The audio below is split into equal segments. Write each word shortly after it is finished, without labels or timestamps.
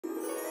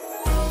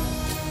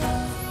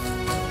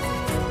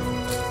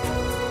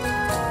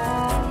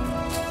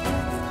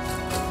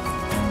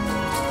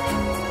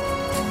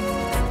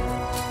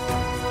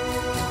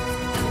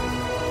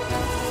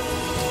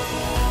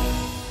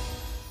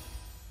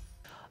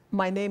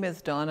My name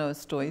is Donna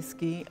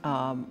Ostoyski.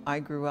 I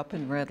grew up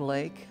in Red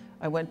Lake.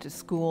 I went to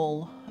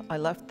school. I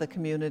left the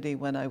community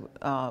when I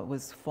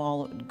was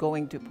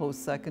going to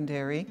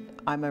post-secondary.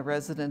 I'm a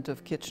resident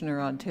of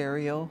Kitchener,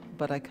 Ontario,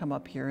 but I come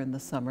up here in the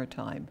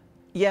summertime.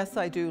 Yes,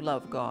 I do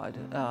love God.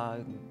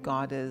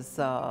 God is,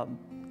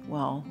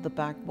 well, the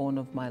backbone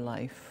of my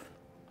life.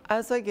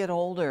 As I get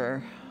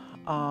older,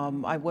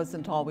 I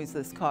wasn't always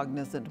this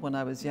cognizant when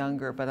I was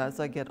younger, but as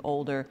I get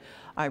older,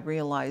 I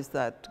realize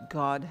that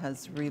God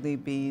has really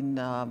been,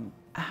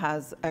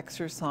 has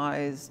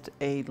exercised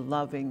a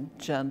loving,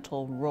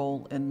 gentle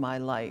role in my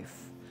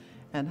life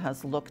and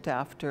has looked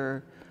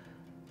after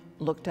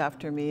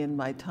me in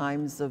my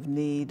times of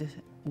need,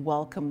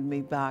 welcomed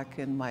me back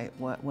in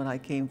when I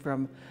came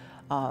from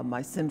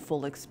my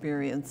sinful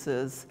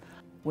experiences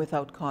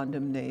without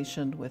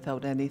condemnation,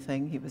 without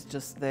anything. He was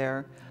just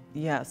there.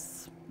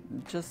 Yes.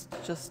 Just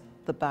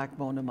the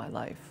backbone of my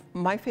life.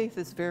 My faith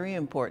is very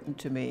important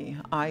to me.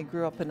 I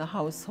grew up in a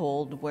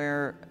household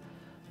where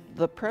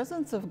the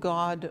presence of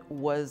God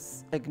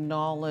was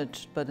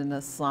acknowledged, but in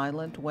a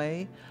silent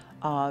way.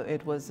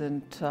 It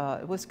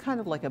was kind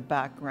of like a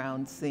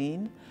background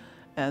scene.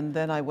 And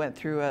then I went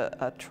through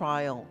a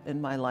trial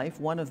in my life,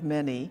 one of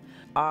many.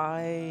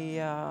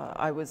 I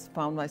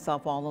found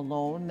myself all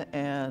alone,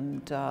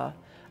 and a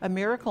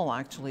miracle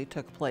actually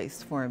took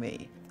place for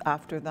me.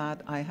 After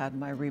that, I had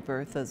my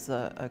rebirth as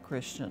a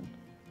Christian.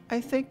 I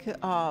think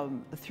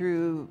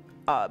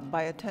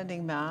by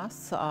attending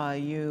Mass,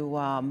 you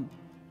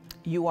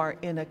are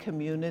in a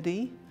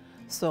community,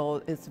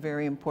 so it's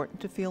very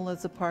important to feel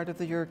as a part of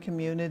your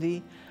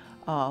community.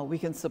 We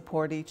can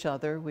support each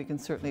other. We can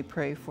certainly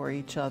pray for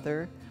each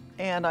other.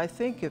 And I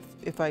think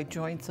if I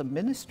joined some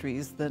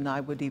ministries, then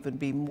I would even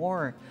be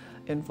more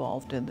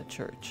involved in the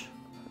church.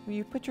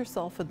 You put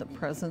yourself in the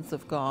presence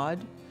of God.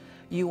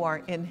 You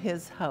are in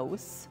His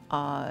house.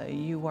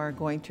 You are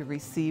going to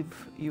receive.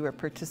 You are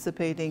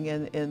participating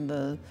in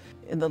the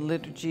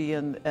liturgy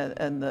and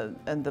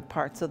the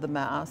parts of the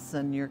Mass,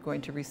 and you're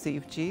going to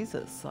receive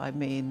Jesus. I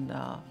mean,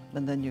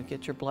 and then you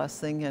get your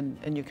blessing,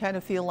 and you kind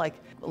of feel like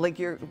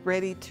you're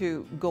ready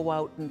to go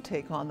out and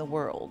take on the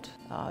world.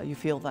 You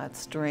feel that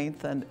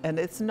strength, and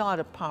it's not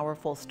a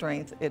powerful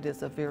strength. It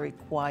is a very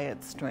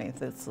quiet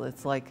strength.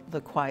 It's like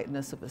the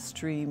quietness of a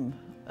stream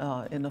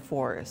in a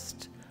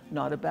forest.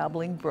 Not a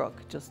babbling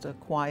brook, just a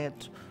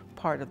quiet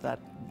part of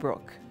that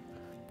brook.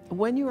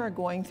 When you are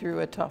going through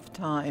a tough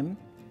time,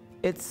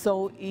 it's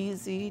so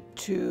easy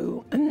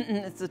to,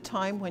 it's a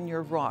time when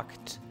you're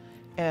rocked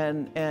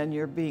and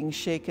you're being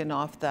shaken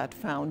off that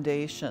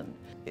foundation.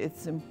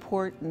 It's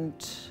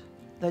important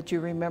that you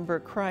remember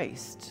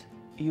Christ.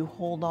 You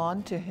hold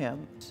on to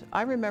Him.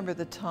 I remember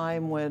the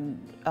time when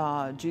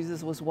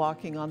Jesus was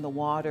walking on the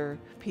water.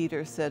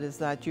 Peter said, "Is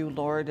that you,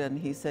 Lord?" And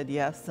he said,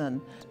 "Yes."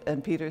 And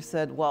Peter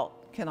said, "Well,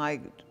 can I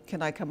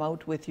come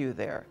out with you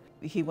there?"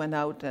 He went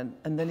out and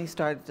then he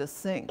started to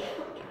sink.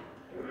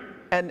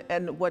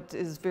 And what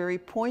is very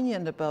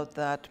poignant about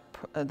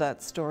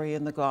that story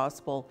in the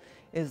gospel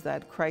is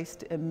that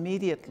Christ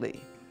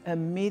immediately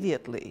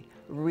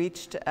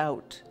reached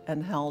out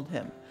and held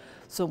him.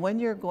 So when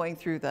you're going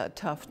through that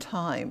tough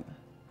time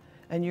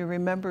and you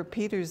remember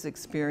Peter's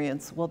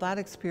experience, well, that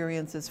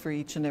experience is for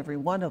each and every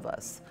one of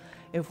us.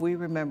 If we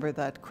remember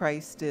that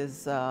Christ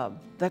is,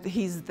 that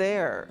He's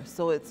there,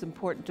 so it's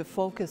important to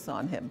focus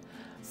on Him.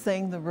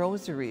 Saying the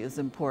rosary is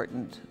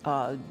important.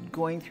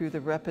 Going through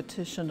the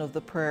repetition of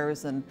the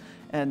prayers and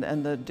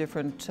the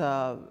different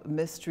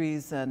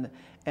mysteries and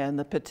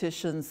the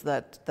petitions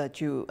that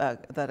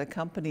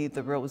accompany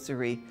the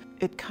rosary.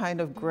 It kind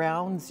of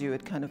grounds you,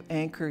 it kind of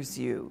anchors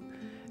you,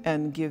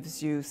 and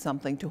gives you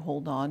something to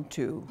hold on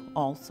to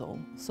also.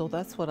 So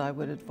that's what I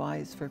would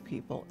advise for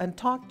people. And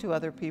talk to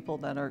other people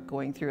that are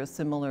going through a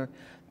similar,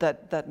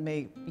 that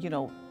may, you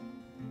know,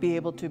 be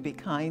able to be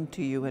kind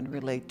to you and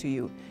relate to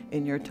you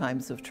in your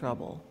times of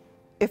trouble.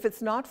 If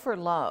it's not for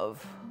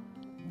love,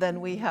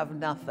 then we have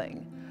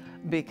nothing,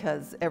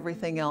 because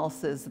everything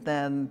else is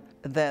then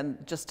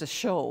just a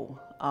show.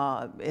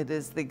 It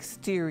is the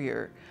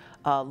exterior.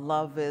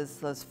 Love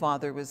is, as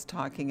Father was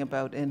talking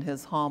about in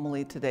his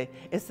homily today,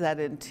 it's that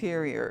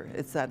interior.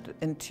 It's that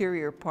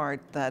interior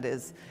part that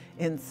is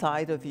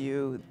inside of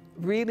you,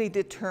 really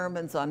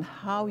determines on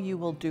how you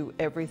will do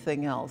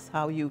everything else,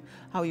 how you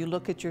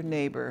look at your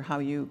neighbor, how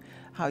you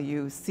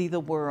see the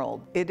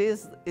world. It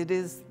is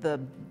the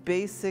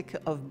basic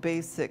of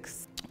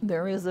basics.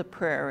 There is a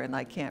prayer, and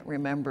I can't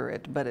remember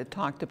it, but it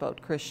talked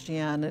about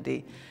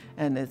Christianity,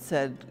 and it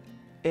said,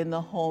 in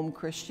the home,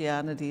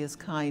 Christianity is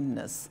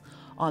kindness.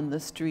 On the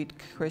street,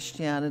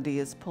 Christianity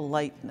is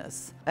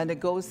politeness. And it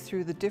goes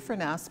through the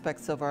different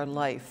aspects of our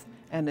life,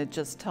 and it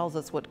just tells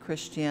us what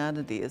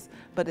Christianity is.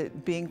 But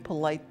it being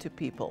polite to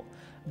people,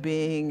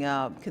 being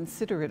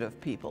considerate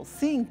of people,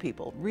 seeing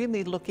people,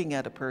 really looking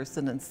at a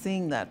person and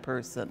seeing that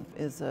person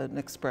is an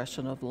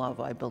expression of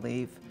love, I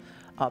believe.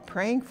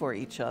 Praying for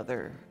each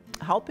other,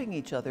 helping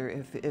each other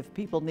if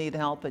people need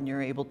help and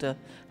you're able to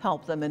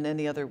help them in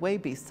any other way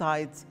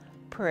besides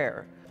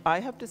prayer. I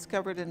have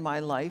discovered in my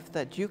life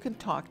that you can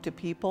talk to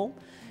people,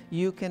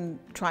 you can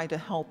try to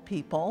help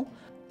people,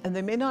 and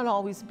they may not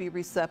always be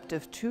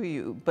receptive to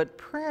you, but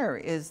prayer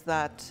is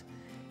that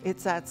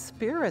it's that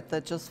spirit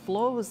that just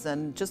flows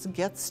and just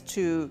gets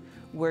to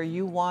where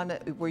you want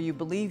it, where you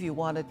believe you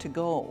want it to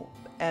go,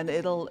 and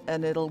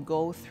it'll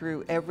go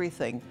through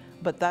everything.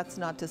 But that's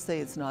not to say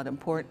it's not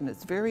important.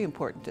 It's very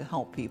important to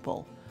help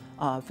people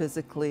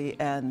physically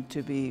and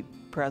to be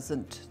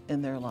present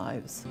in their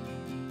lives.